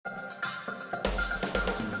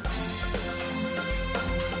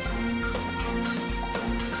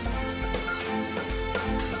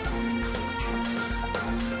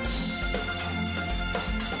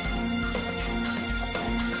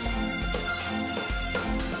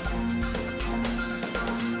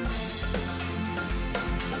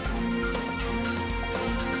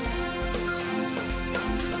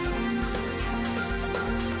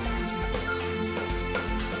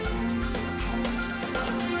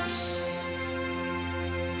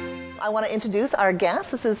I want to introduce our guest.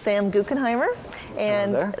 This is Sam Guckenheimer.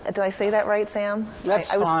 And did I say that right, Sam?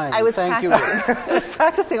 That's fine. I was Thank you. I was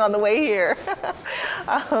practicing on the way here.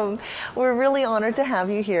 We're really honored to have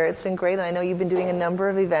you here. It's been great, and I know you've been doing a number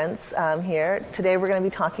of events here. Today we're going to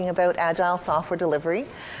be talking about agile software delivery,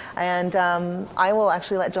 and I will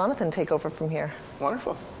actually let Jonathan take over from here.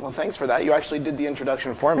 Wonderful. Well, thanks for that. You actually did the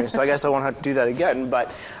introduction for me, so I guess I won't have to do that again.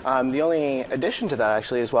 But the only addition to that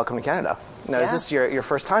actually is welcome to Canada. Now, is this your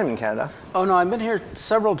first time in Canada? Oh, no, I've been here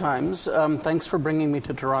several times. Thanks for bringing me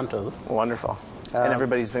to Toronto. Wonderful. And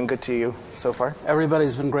everybody's been good to you so far?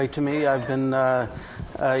 Everybody's been great to me. I've been,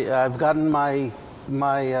 I've gotten my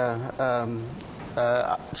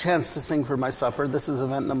chance to sing for my supper. This is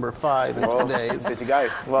event number 5 in 2 days. Busy guy.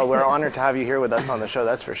 Well, we're honored to have you here with us on the show,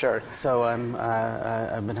 that's for sure. So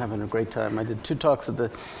I've been having a great time. I did 2 talks at the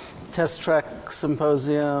Test Track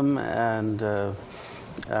Symposium and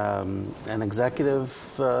an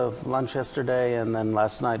executive lunch yesterday, and then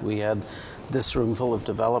last night we had this room full of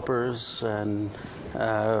developers and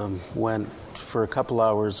went for a couple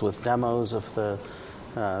hours with demos of the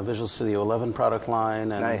Visual Studio 11 product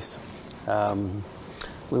line. And, nice.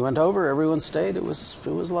 We went over. Everyone stayed. It was a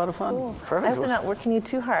lot of fun. Cool. I hope they're not working you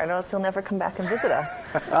too hard, or else you'll never come back and visit us.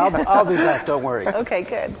 I'll be back. Don't worry. Okay,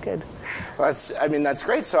 good. Well, that's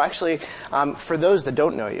great. So actually, for those that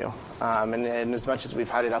don't know you, and as much as we've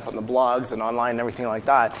had it up on the blogs and online and everything like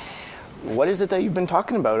that, what is it that you've been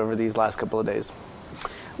talking about over these last couple of days?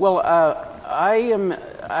 Well, I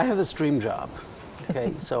have this dream job.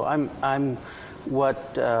 Okay, so I'm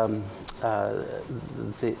what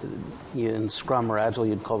in Scrum or Agile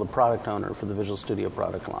you'd call the product owner for the Visual Studio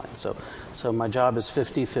product line. So my job is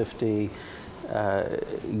 50-50,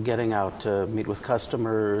 getting out to meet with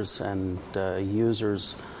customers and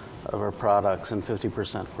users of our products, and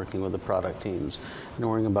 50% working with the product teams and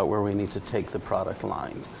worrying about where we need to take the product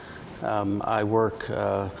line. I work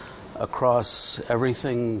across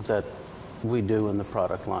everything that we do in the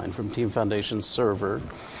product line, from Team Foundation Server,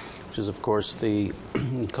 which is, of course, the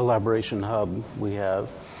collaboration hub we have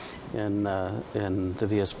in the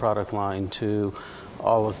VS product line, to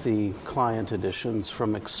all of the client editions,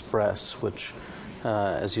 from Express, which,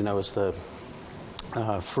 as you know, is the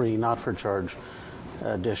free, not-for-charge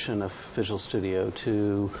edition of Visual Studio,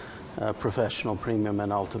 to Professional, Premium,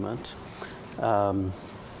 and Ultimate. My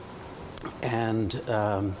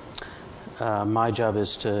job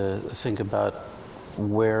is to think about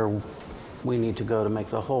where we need to go to make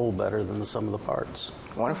the whole better than the sum of the parts.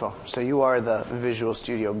 Wonderful. So you are the Visual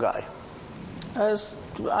Studio guy.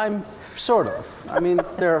 I'm sort of. I mean,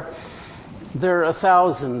 there are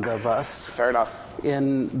 1,000 of us. Fair enough.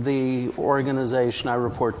 In the organization, I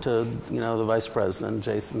report to the vice president,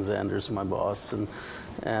 Jason Zanders, my boss, and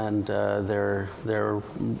there are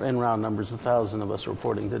in round numbers 1,000 of us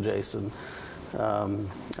reporting to Jason. I'm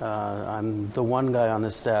the one guy on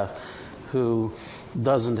his staff who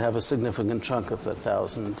doesn't have a significant chunk of that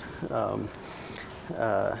 1,000.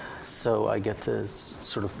 So I get to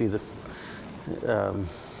sort of be the, a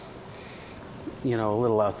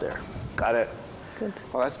little out there. Got it. Good.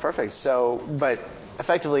 Well, that's perfect. So, but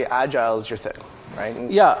effectively, Agile is your thing, right?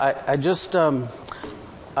 Yeah,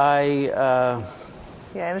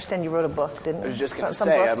 Yeah, I understand you wrote a book, didn't you? I was just going to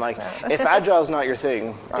say, I'm like, if Agile is not your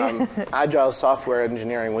thing, Agile Software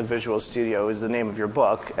Engineering with Visual Studio is the name of your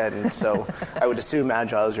book, and so I would assume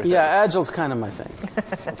Agile is your thing. Yeah, Agile's kind of my thing.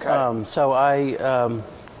 Okay. So I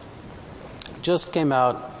just came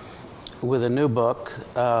out with a new book.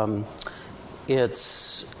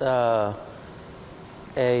 It's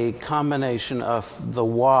a combination of the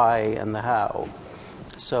why and the how.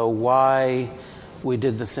 So why we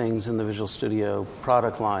did the things in the Visual Studio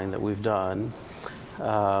product line that we've done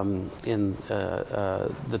in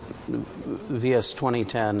the VS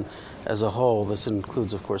 2010 as a whole. This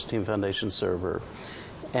includes, of course, Team Foundation Server,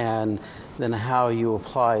 and then how you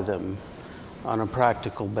apply them on a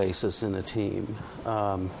practical basis in a team.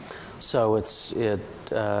 So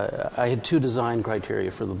I had 2 design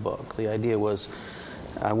criteria for the book. The idea was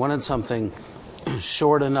I wanted something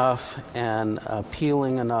short enough and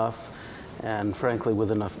appealing enough, and frankly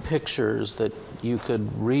with enough pictures that you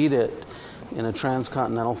could read it in a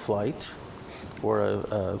transcontinental flight or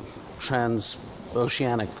a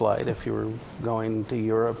transoceanic flight if you were going to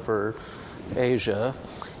Europe or Asia,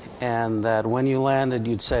 and that when you landed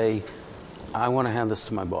you'd say, I want to hand this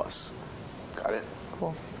to my boss. Got it.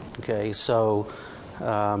 Cool. Okay, so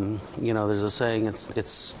there's a saying,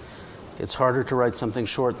 it's harder to write something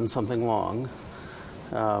short than something long,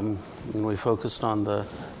 and we focused on the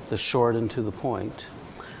short and to the point.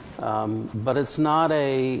 But it's not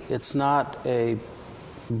a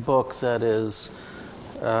book that is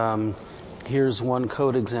Here's one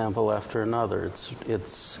code example after another.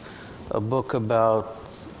 It's a book about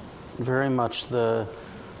very much the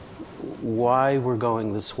why we're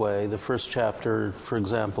going this way. The first chapter, for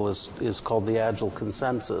example, is called The Agile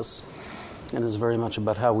Consensus, and is very much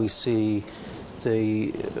about how we see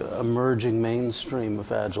the emerging mainstream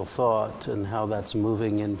of Agile thought and how that's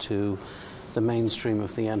moving into the mainstream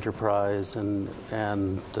of the enterprise and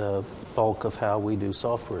the bulk of how we do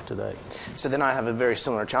software today. So then I have a very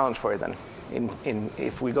similar challenge for you then.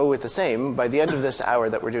 If we go with the same, by the end of this hour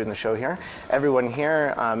that we're doing the show here, everyone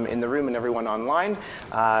here in the room and everyone online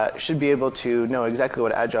should be able to know exactly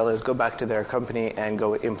what Agile is, go back to their company, and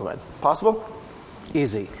go implement. Possible?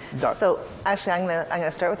 Easy. Done. So actually, I'm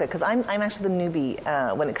gonna start with it because I'm actually the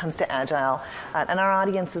newbie when it comes to Agile, and our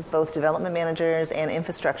audience is both development managers and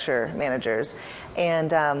infrastructure managers.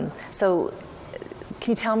 And so,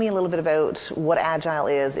 can you tell me a little bit about what Agile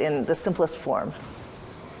is in the simplest form?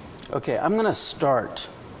 Okay, I'm going to start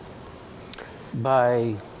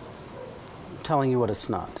by telling you what it's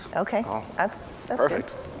not. Okay, Oh, that's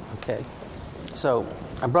perfect. Good. Okay, so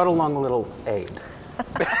I brought along a little aid.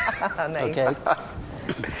 Nice. Okay,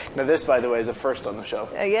 Now this, by the way, is a first on the show.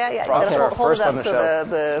 Yeah. Props You for gotta our hold first it up on the so show.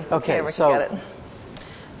 the Okay, camera so- can get it.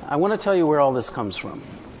 I want to tell you where all this comes from.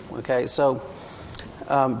 Okay, so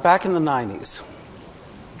back in the 90s,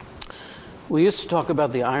 we used to talk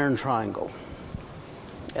about the iron triangle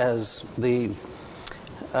as the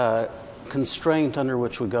constraint under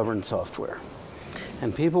which we govern software.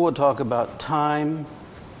 And people would talk about time,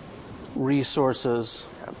 resources,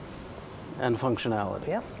 and functionality.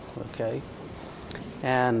 Yep. Okay?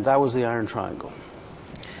 And that was the iron triangle.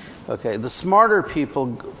 Okay, the smarter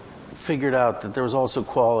people figured out that there was also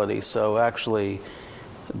quality, so actually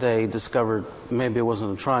they discovered maybe it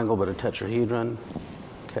wasn't a triangle but a tetrahedron.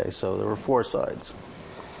 Okay, so there were four sides.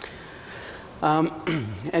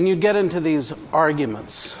 And you'd get into these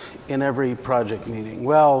arguments in every project meeting.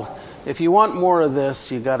 Well, if you want more of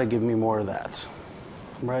this, you got to give me more of that,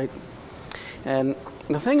 right? And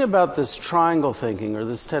the thing about this triangle thinking or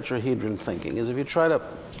this tetrahedron thinking is if you try to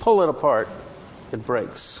pull it apart, it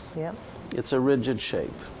breaks. Yep. It's a rigid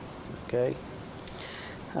shape, okay?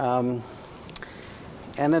 And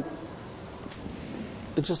it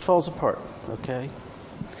just falls apart, okay?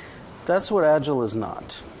 That's what Agile is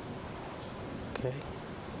not. Okay.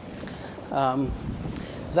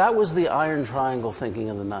 That was the iron triangle thinking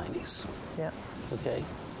in the 90s. Yep. Okay.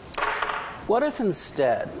 What if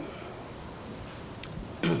instead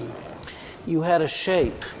you had a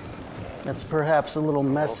shape that's perhaps a little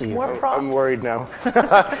messier, More props. I'm worried now.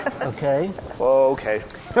 okay, Oh, okay.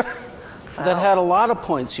 that had a lot of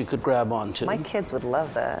points you could grab onto, My kids would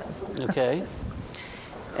love that. okay?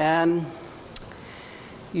 And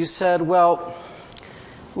you said, well,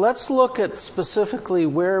 let's look at specifically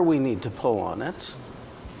where we need to pull on it.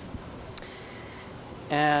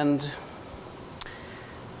 And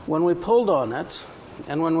when we pulled on it,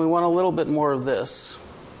 and when we want a little bit more of this,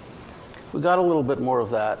 we got a little bit more of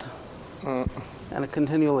that. And it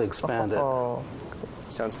continually expanded. Oh,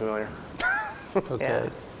 Sounds familiar. Okay. Yeah.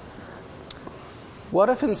 What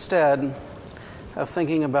if instead of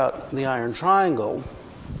thinking about the iron triangle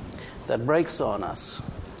that breaks on us,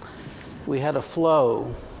 we had a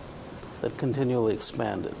flow that continually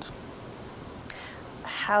expanded?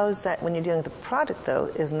 how's that when you're dealing with a project, though?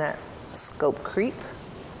 Isn't that scope creep?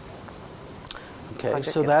 Okay, Project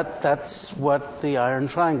so is- that's what the iron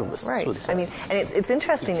triangleists Right. would say. I mean, and it's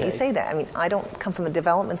interesting that you Okay. say that. I mean, I don't come from a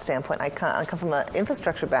development standpoint. I come from an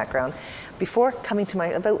infrastructure background. Before coming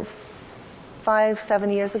to about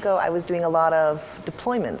 5-7 years ago, I was doing a lot of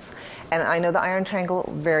deployments. And I know the Iron Triangle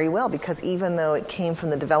very well because even though it came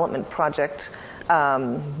from the development project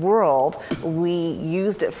world, we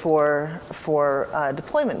used it for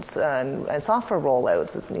deployments and software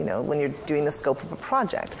rollouts, you know, when you're doing the scope of a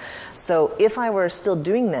project. So if I were still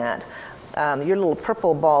doing that, your little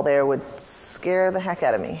purple ball there would scare the heck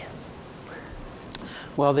out of me.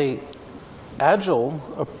 Well, the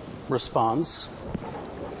agile response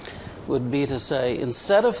would be to say,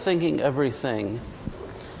 instead of thinking of everything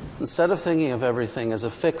as a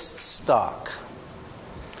fixed stock,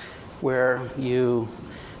 where you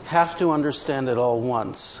have to understand it all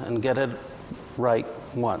once and get it right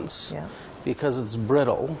once, Yeah. because it's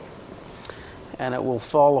brittle and it will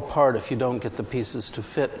fall apart if you don't get the pieces to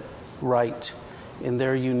fit right in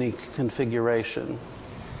their unique configuration.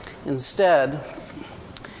 Instead,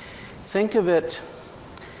 think of it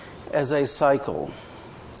as a cycle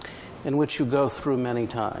in which you go through many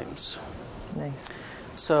times. Nice.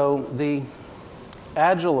 So the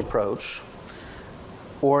agile approach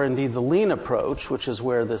or indeed the lean approach, which is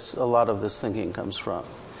where a lot of this thinking comes from,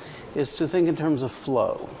 is to think in terms of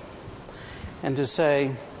flow and to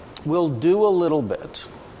say, we'll do a little bit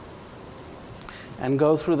and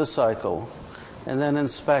go through the cycle and then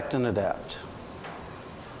inspect and adapt.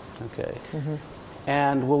 Okay.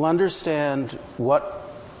 And we'll understand what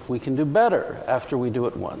we can do better after we do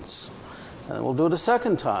it once. And we'll do it a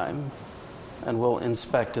second time, and we'll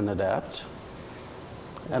inspect and adapt.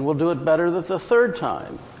 And we'll do it better the third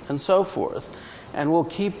time, and so forth. And we'll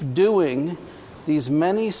keep doing these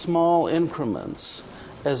many small increments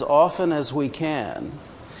as often as we can,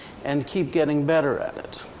 and keep getting better at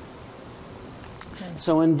it. Okay.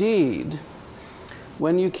 So indeed,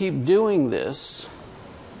 when you keep doing this,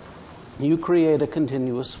 you create a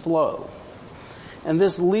continuous flow. And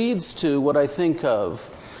this leads to what I think of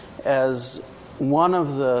as one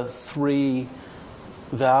of the three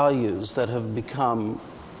values that have become,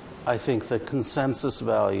 I think, the consensus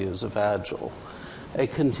values of Agile. A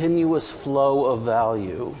continuous flow of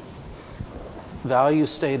value, value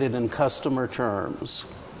stated in customer terms,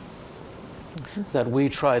 that we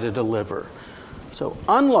try to deliver. So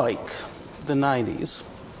unlike the 90s,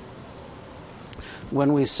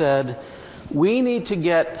 when we said, we need to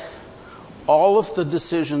get all of the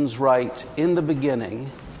decisions right in the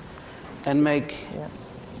beginning and make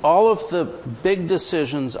all of the big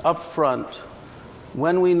decisions up front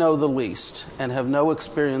when we know the least and have no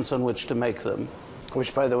experience on which to make them.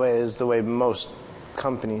 Which, by the way, is the way most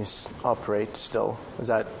companies operate still. Is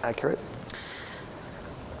that accurate?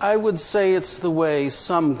 I would say it's the way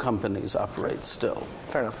some companies operate still.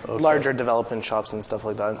 Fair enough. Okay. Larger development shops and stuff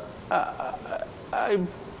like that.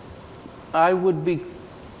 I would be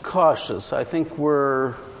cautious. I think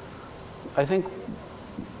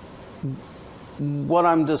what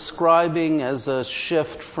I'm describing as a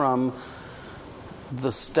shift from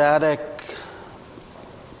the static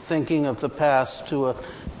thinking of the past to an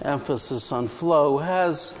emphasis on flow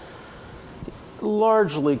has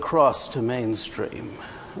largely crossed to mainstream.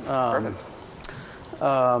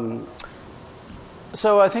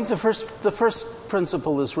 So I think the first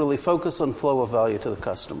principle is really focus on flow of value to the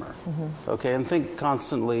customer, okay, and think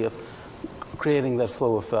constantly of creating that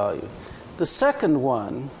flow of value. The second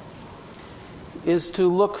one is to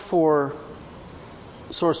look for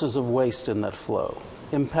sources of waste in that flow,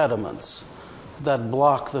 impediments that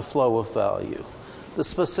block the flow of value, the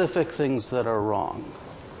specific things that are wrong,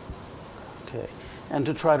 okay, and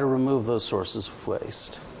to try to remove those sources of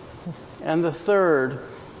waste. And the third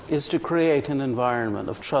is to create an environment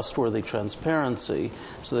of trustworthy transparency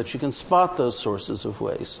so that you can spot those sources of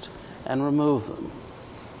waste and remove them.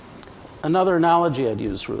 Another analogy I'd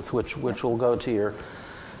use, Ruth, which will go to your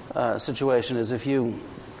situation, is if you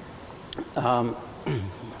go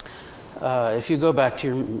back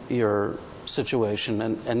to your situation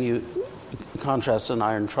and you contrast an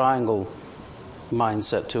iron triangle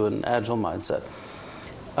mindset to an agile mindset.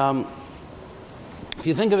 If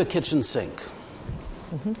you think of a kitchen sink,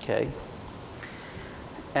 okay,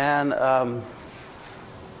 and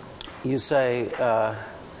you say,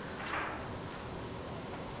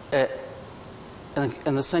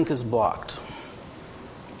 and the sink is blocked,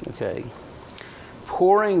 okay,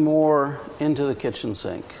 pouring more into the kitchen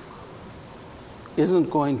sink isn't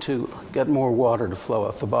going to get more water to flow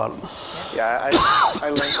off the bottom. Yeah, I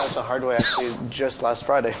learned that the hard way actually just last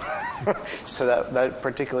Friday. So that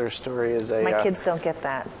particular story is a... My kids don't get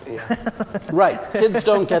that. Yeah. Right, kids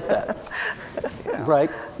don't get that. Yeah.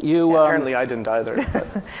 Right? Apparently I didn't either.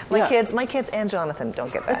 But. My kids and Jonathan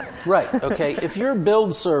don't get that. Right, okay. If your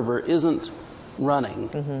build server isn't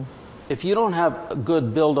running, if you don't have a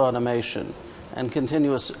good build automation and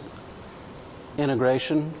continuous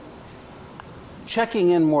integration, checking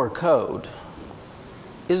in more code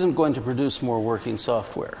isn't going to produce more working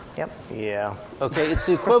software. Yep. Yeah. Okay, it's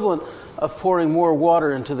the equivalent of pouring more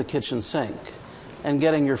water into the kitchen sink and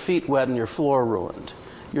getting your feet wet and your floor ruined.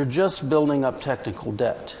 You're just building up technical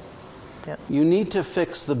debt. Yep. You need to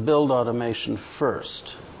fix the build automation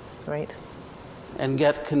first. Right. And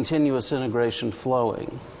get continuous integration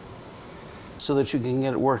flowing so that you can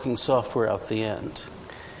get working software out the end.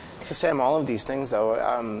 So Sam, all of these things though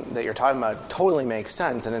that you're talking about totally makes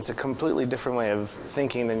sense, and it's a completely different way of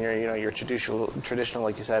thinking than your traditional,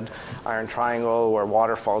 like you said, iron triangle or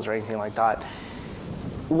waterfalls or anything like that.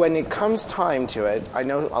 When it comes time to it, I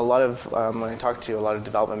know a lot of when I talk to a lot of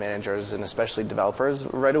development managers and especially developers,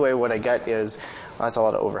 right away what I get is that's a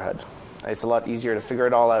lot of overhead. It's a lot easier to figure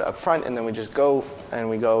it all out up front, and then we just go and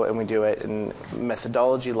we do it. And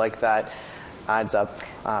methodology like that adds up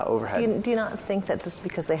overhead. Do you not think that's just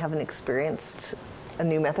because they haven't experienced a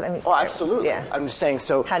new method? I mean, Oh, absolutely. Yeah. I'm just saying,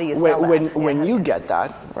 so How do you when, sell that? when, Yeah, when how do you you- get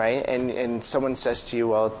that, right, and someone says to you,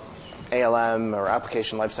 well, ALM or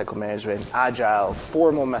application lifecycle management, agile,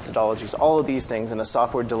 formal methodologies, all of these things in a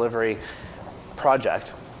software delivery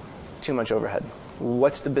project, too much overhead.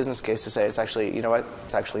 What's the business case to say it's actually, you know what,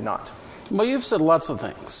 it's actually not? Well, you've said lots of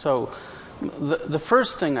things. So the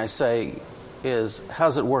first thing I say is,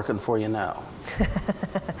 how's it working for you now?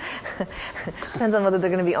 Depends on whether they're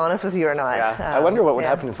going to be honest with you or not. Yeah, I wonder what would yeah.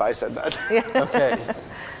 happen if I said that. Okay.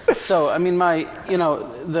 So, I mean,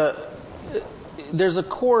 there's a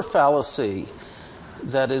core fallacy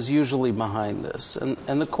that is usually behind this.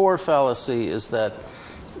 And the core fallacy is that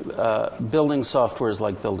building software is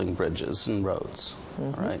like building bridges and roads,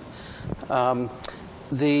 right?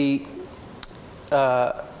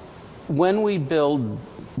 When we build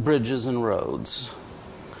bridges and roads,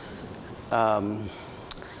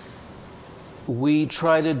 we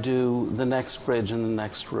try to do the next bridge and the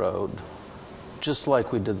next road just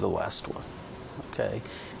like we did the last one, okay?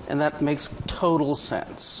 And that makes total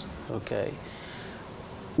sense, okay?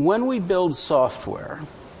 When we build software,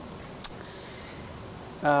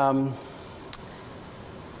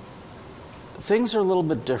 things are a little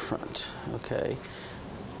bit different, okay?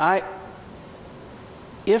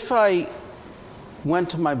 If I went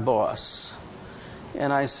to my boss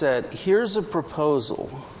and I said, here's a proposal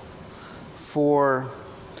for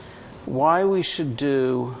why we should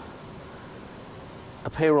do a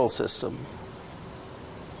payroll system,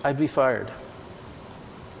 I'd be fired.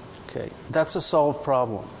 Okay, that's a solved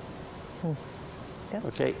problem. Yep.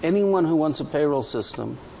 Okay, anyone who wants a payroll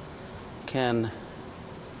system can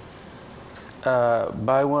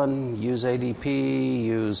buy one, use ADP,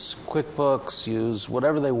 use QuickBooks, use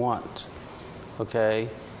whatever they want. Okay,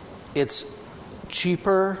 it's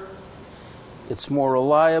cheaper, it's more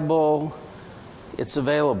reliable, it's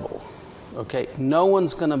available. Okay, no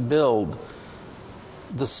one's going to build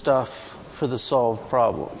the stuff for the solved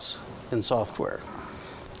problems in software.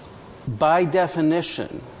 By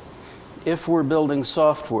definition, if we're building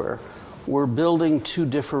software, we're building to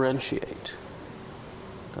differentiate.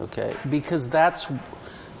 Okay, because that's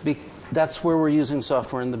where we're using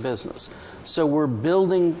software in the business. So we're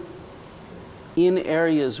building in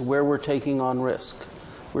areas where we're taking on risk.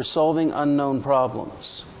 We're solving unknown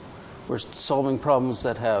problems. We're solving problems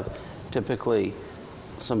that have typically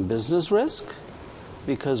some business risk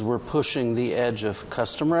because we're pushing the edge of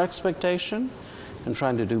customer expectation and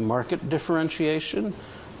trying to do market differentiation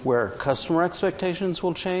where customer expectations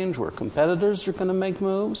will change, where competitors are going to make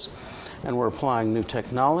moves, and we're applying new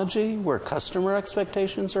technology where customer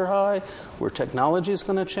expectations are high, where technology is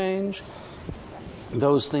going to change.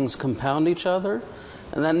 Those things compound each other,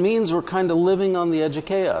 and that means we're kind of living on the edge of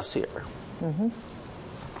chaos here. Mm-hmm.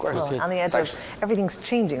 Of course. Well, on the edge of everything's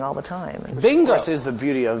changing all the time. Bingo. Of course is the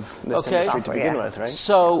beauty of this Okay. industry to begin Yeah. with, right?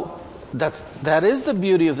 So that is the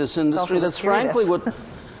beauty of this industry. the That's frankly scariness.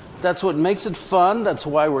 that's what makes it fun. That's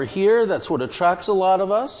why we're here. That's what attracts a lot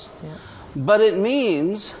of us. Yeah. But it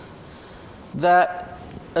means that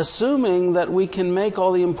assuming that we can make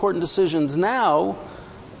all the important decisions now,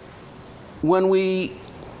 when we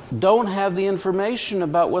don't have the information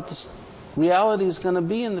about what the reality is going to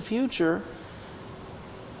be in the future,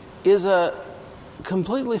 is a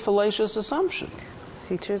completely fallacious assumption.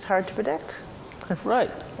 Future is hard to predict.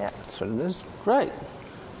 Right. Yeah. That's what it is. Right.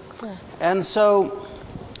 Yeah. And so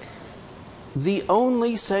the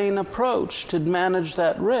only sane approach to manage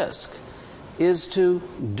that risk is to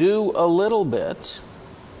do a little bit,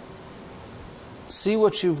 see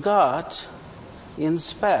what you've got,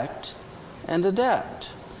 inspect, and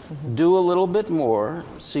adapt. Mm-hmm. Do a little bit more,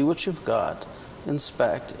 see what you've got,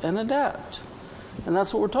 inspect, and adapt. And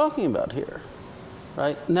that's what we're talking about here.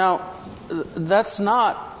 Right? Now, that's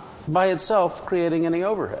not by itself creating any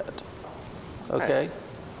overhead. Okay?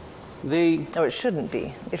 Right. Or it shouldn't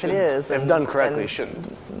be. If it is, If done correctly, it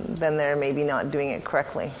shouldn't. Then they're maybe not doing it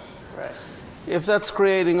correctly. Right. If that's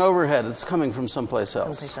creating overhead, it's coming from someplace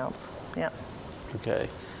else. Someplace else. Yeah. Okay.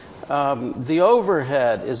 The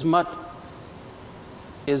overhead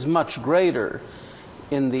is much greater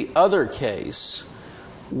in the other case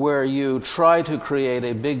where you try to create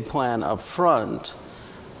a big plan up front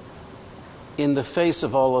in the face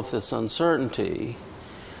of all of this uncertainty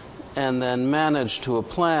and then manage to a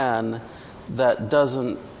plan that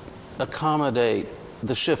doesn't accommodate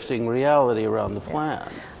the shifting reality around the plan.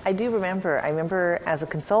 I remember as a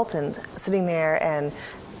consultant sitting there and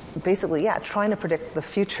basically, trying to predict the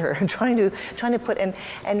future and trying to put and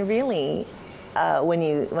really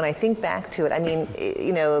when I think back to it, I mean,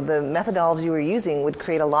 the methodology we're using would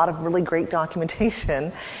create a lot of really great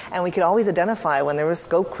documentation, and we could always identify when there was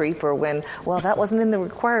scope creep or when, well, that wasn't in the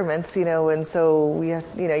requirements, and so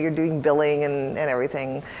you're doing billing and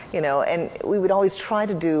everything, and we would always try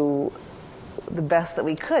to do the best that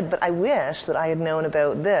we could. But I wish that I had known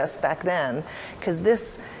about this back then, because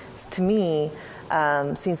this, to me,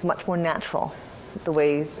 seems much more natural, the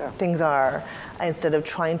way things are, instead of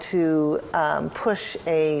trying to push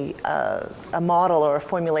a model or a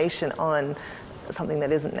formulation on something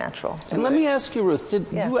that isn't natural. And let me ask you, Ruth, did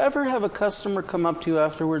you ever have a customer come up to you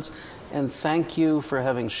afterwards and thank you for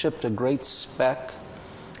having shipped a great spec?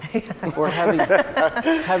 Or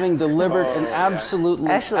having delivered an absolutely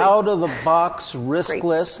out-of-the-box risk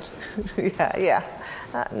list? Yeah.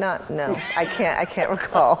 No, I can't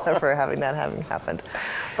recall ever having that happened.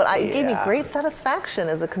 But it gave me great satisfaction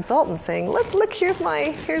as a consultant, saying, "Look, here's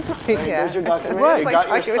my There's your document. Right. You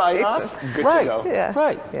got your sign off. Good to go. Yeah.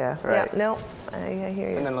 Right. Yeah. Right. Yeah. No, I hear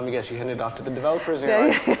you. And then let me guess, you handed it off to the developers. And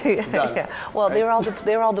you're like, done. Yeah. Well, Right?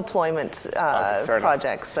 they were all deployment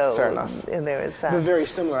projects. So fair enough. And there was. But very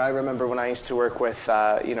similar. I remember when I used to work with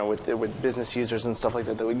with business users and stuff like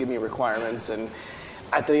that. That would give me requirements, and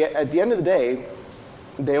at the end of the day,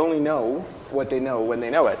 they only know what they know when they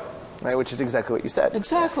know it, right? Which is exactly what you said.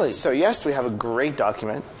 Exactly. So yes, we have a great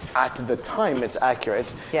document. At the time, it's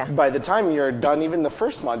accurate. Yeah. By the time you're done, even the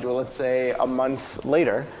first module, let's say a month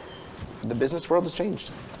later, the business world has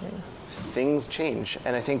changed. Yeah. Things change.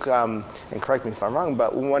 And I think, and correct me if I'm wrong,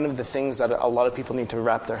 but one of the things that a lot of people need to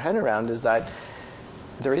wrap their head around is that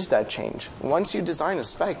there is that change. Once you design a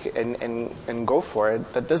spec and go for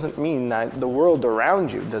it, that doesn't mean that the world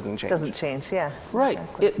around you doesn't change. Doesn't change, yeah. Right.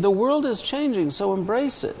 Exactly. The world is changing, so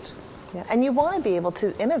embrace it. Yeah. And you want to be able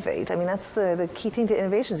to innovate. I mean, that's the key thing to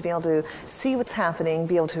innovation, is being able to see what's happening,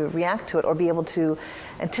 be able to react to it, or be able to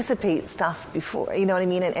anticipate stuff before, you know what I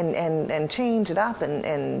mean, and change it up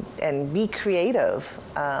and be creative.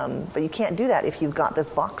 But you can't do that if you've got this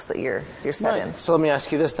box that you're set in. So let me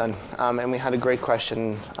ask you this then. And we had a great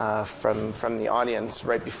question from the audience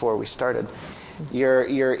right before we started.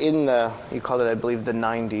 You're in you called it, I believe, the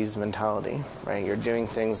 90s mentality, right? You're doing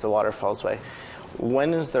things the waterfalls way.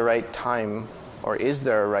 When is the right time, or is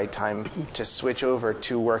there a right time, to switch over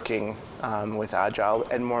to working with Agile?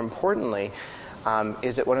 And more importantly,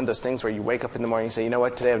 is it one of those things where you wake up in the morning and say, you know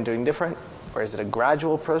what, today I'm doing different? Or is it a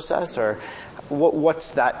gradual process? Or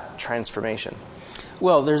what's that transformation?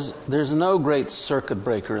 Well, there's no great circuit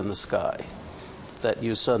breaker in the sky that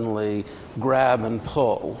you suddenly grab and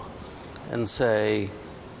pull and say,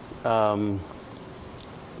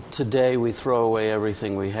 today we throw away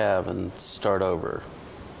everything we have and start over.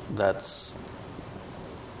 That's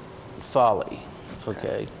folly,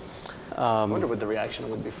 okay? I wonder what the reaction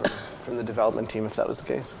would be from the development team if that was the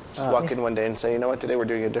case. Just walk in one day and say, you know what, today we're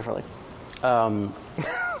doing it differently.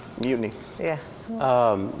 Mutiny. Yeah.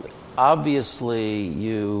 Obviously,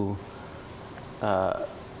 you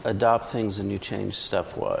adopt things and you change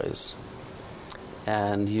stepwise,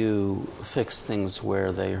 and you fix things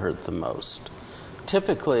where they hurt the most.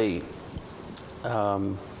 Typically,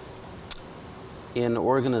 in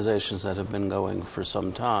organizations that have been going for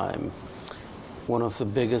some time, one of the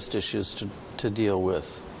biggest issues to deal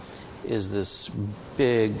with is this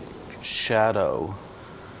big shadow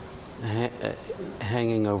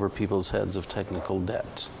hanging over people's heads of technical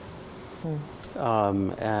debt.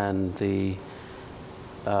 And the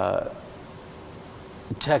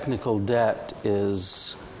technical debt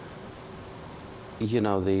is,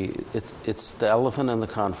 it's the elephant in the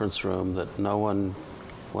conference room that no one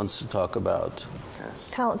wants to talk about.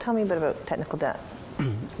 Yes. Tell me a bit about technical debt.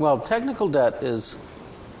 Well, technical debt is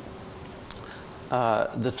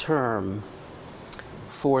the term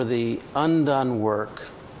for the undone work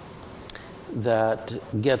that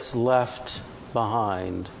gets left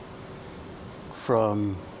behind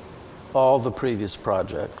from all the previous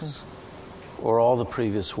projects or all the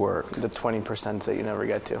previous work. The 20% that you never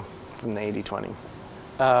get to from the 80-20.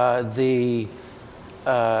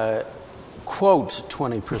 Quote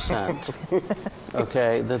 20%.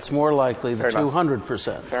 Okay, that's more likely the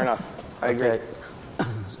 200%. Fair enough. I agree.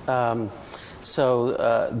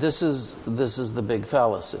 So this is the big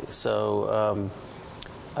fallacy. So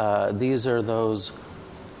these are those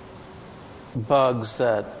bugs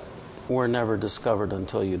that were never discovered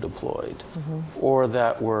until you deployed, or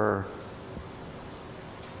that were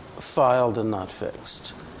filed and not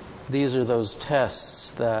fixed. These are those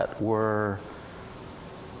tests that were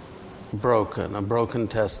broken. A broken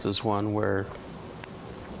test is one where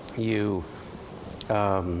you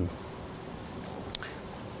run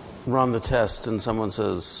the test and someone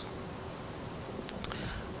says,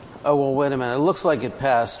 Oh, well, wait a minute. It looks like it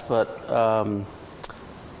passed, but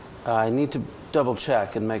I need to double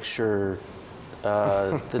check and make sure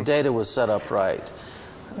the data was set up right.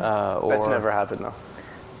 That's never happened, though.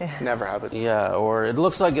 Yeah. Never happens. Yeah, or it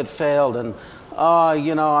looks like it failed, and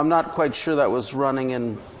I'm not quite sure that was running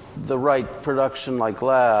in the right production-like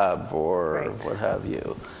lab, or what have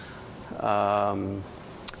you.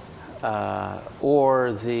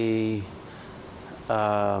 Or the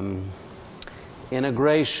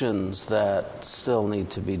integrations that still need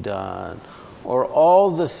to be done, or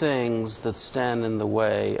all the things that stand in the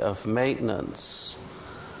way of maintenance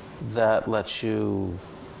that lets you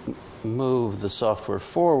move the software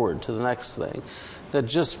forward to the next thing, that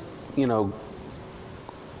just,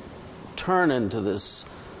 turn into this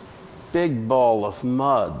big ball of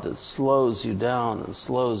mud that slows you down and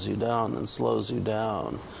slows you down and slows you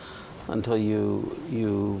down until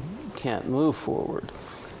you can't move forward.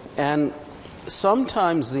 And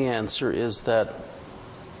sometimes the answer is that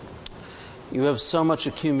you have so much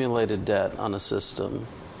accumulated debt on a system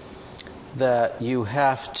that you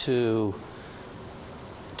have to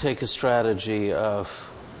take a strategy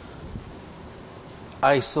of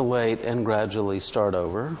isolate and gradually start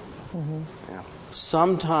over. Mm-hmm. Yeah.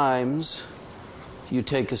 Sometimes you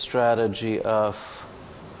take a strategy of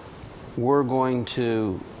we're going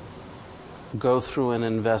to go through an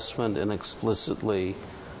investment in explicitly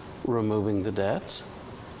removing the debt.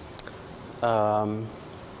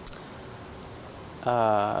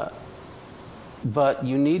 But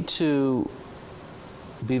you need to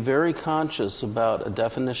be very conscious about a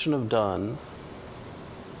definition of done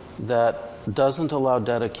that doesn't allow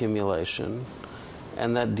debt accumulation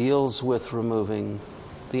and that deals with removing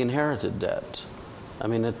the inherited debt. I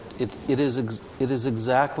mean, it is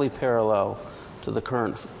exactly parallel to the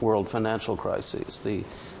current world financial crises, the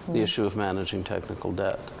issue of managing technical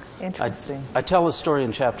debt. Interesting. I tell a story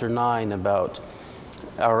in Chapter 9 about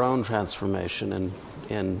our own transformation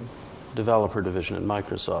in developer division at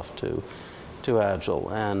Microsoft to Agile.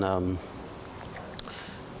 And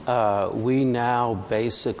we now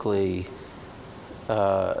basically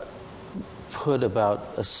put about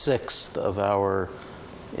a sixth of our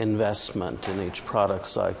investment in each product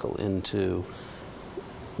cycle into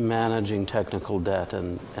managing technical debt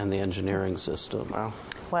and the engineering system.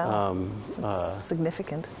 Wow.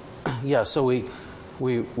 Significant. Yeah, so we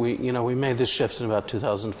made this shift in about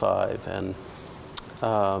 2005, and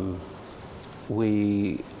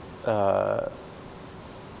we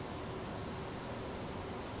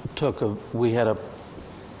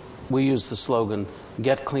used the slogan,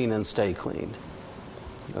 get clean and stay clean,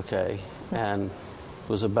 okay? And it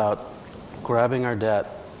was about grabbing our debt,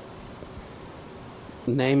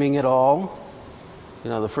 naming it all.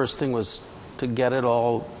 The first thing was to get it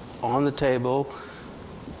all on the table,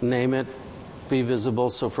 name it, be visible.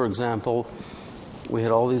 So, for example, we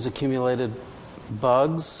had all these accumulated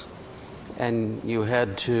bugs, and you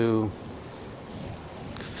had to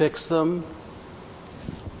fix them,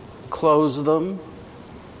 close them,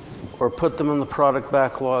 or put them in the product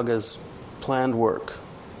backlog as planned work.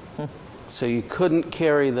 So you couldn't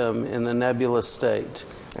carry them in the nebulous state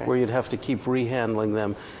where you'd have to keep rehandling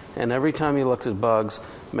them. And every time you looked at bugs,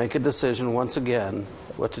 make a decision once again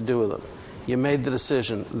what to do with them. You made the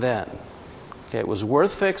decision then. Okay, it was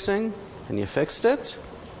worth fixing, and you fixed it.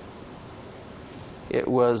 It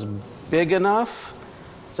was big enough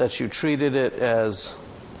that you treated it as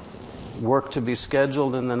work to be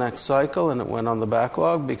scheduled in the next cycle, and it went on the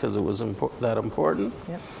backlog because it was that important.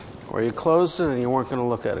 Yep. Or you closed it and you weren't going to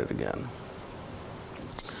look at it again.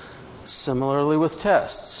 Similarly with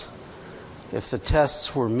tests. If the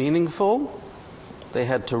tests were meaningful, they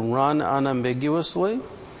had to run unambiguously.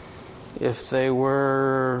 If they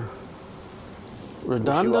were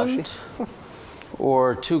redundant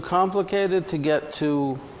or too complicated to get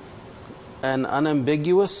to an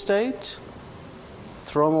unambiguous state,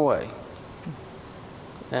 throw them away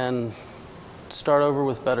and start over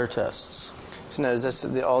with better tests. So now, is this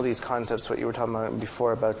all these concepts what you were talking about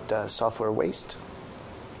before about software waste?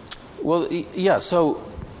 Well, yeah, so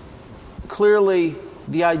clearly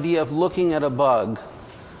the idea of looking at a bug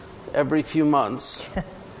every few months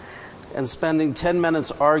and spending 10 minutes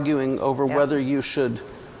arguing over whether you should,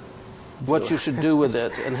 what you should do with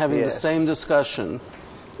it, and having the same discussion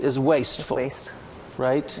is wasteful. It's waste.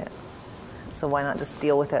 Right? Yeah. So why not just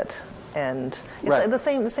deal with it? And it's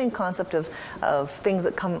the same concept of things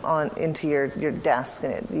that come on into your desk,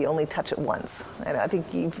 and you only touch it once. And I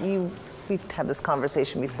think we've had this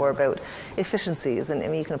conversation before about efficiencies, and I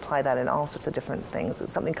mean, you can apply that in all sorts of different things.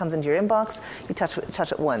 If something comes into your inbox, you touch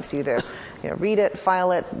it once. You either read it,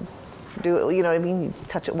 file it, do it, you know what I mean? You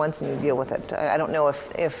touch it once and you deal with it. I don't know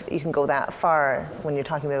if you can go that far when you're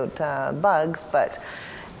talking about bugs, but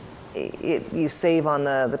you save on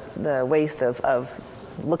the waste of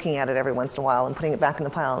looking at it every once in a while and putting it back in the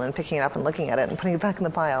pile and then picking it up and looking at it and putting it back in the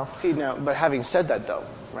pile. See, now, but having said that though,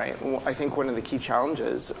 right, I think one of the key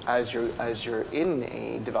challenges as you're in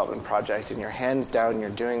a development project and your hands down, you're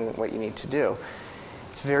doing what you need to do,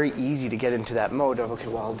 it's very easy to get into that mode of, okay,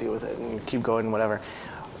 well, I'll deal with it and keep going, whatever.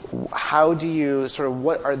 How do you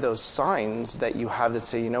what are those signs that you have that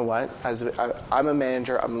say, you know what, I'm a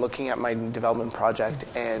manager, I'm looking at my development project,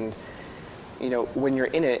 and when you're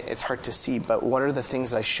in it, it's hard to see, but what are the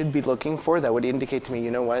things that I should be looking for that would indicate to me,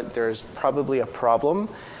 you know what, there's probably a problem,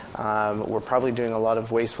 we're probably doing a lot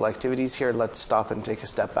of wasteful activities here, let's stop and take a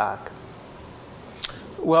step back?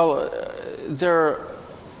 Well, there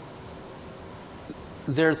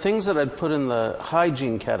are things that I'd put in the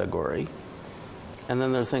hygiene category, and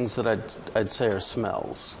then there are things that I'd say are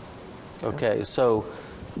smells. Okay, so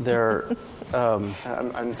they're... I'm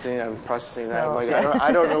processing Smell. that. Like,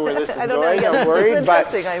 I don't know where this is I don't going. know. Yeah, I'm worried,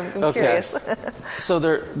 but I'm curious. So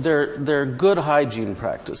they're good hygiene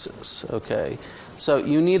practices. Okay, so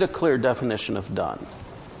you need a clear definition of done.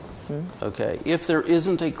 Okay, if there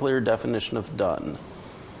isn't a clear definition of done,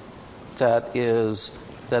 that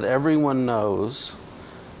everyone knows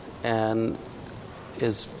and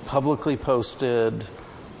is publicly posted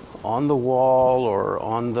on the wall or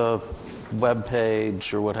on the web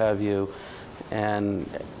page or what have you, and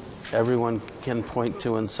everyone can point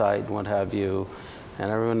to and cite what have you, and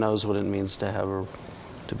everyone knows what it means to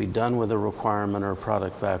be done with a requirement or a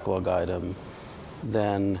product backlog item,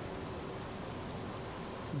 then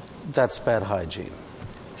that's bad hygiene.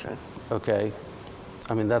 Okay?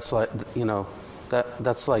 I mean, that's like,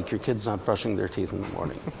 that's like your kids not brushing their teeth in the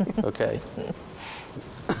morning. Okay?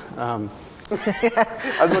 I'm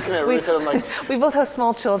looking at Ruth and I'm like... We both have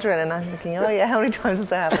small children, and I'm thinking, oh yeah, how many times does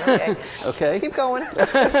that happen? Okay. Okay. Keep going.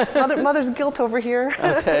 Mother's guilt over here.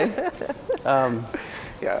 Okay.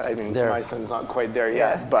 Yeah, I mean, my son's not quite there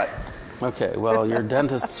yet, but... Okay, well, your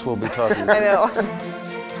dentists will be talking to you. I know.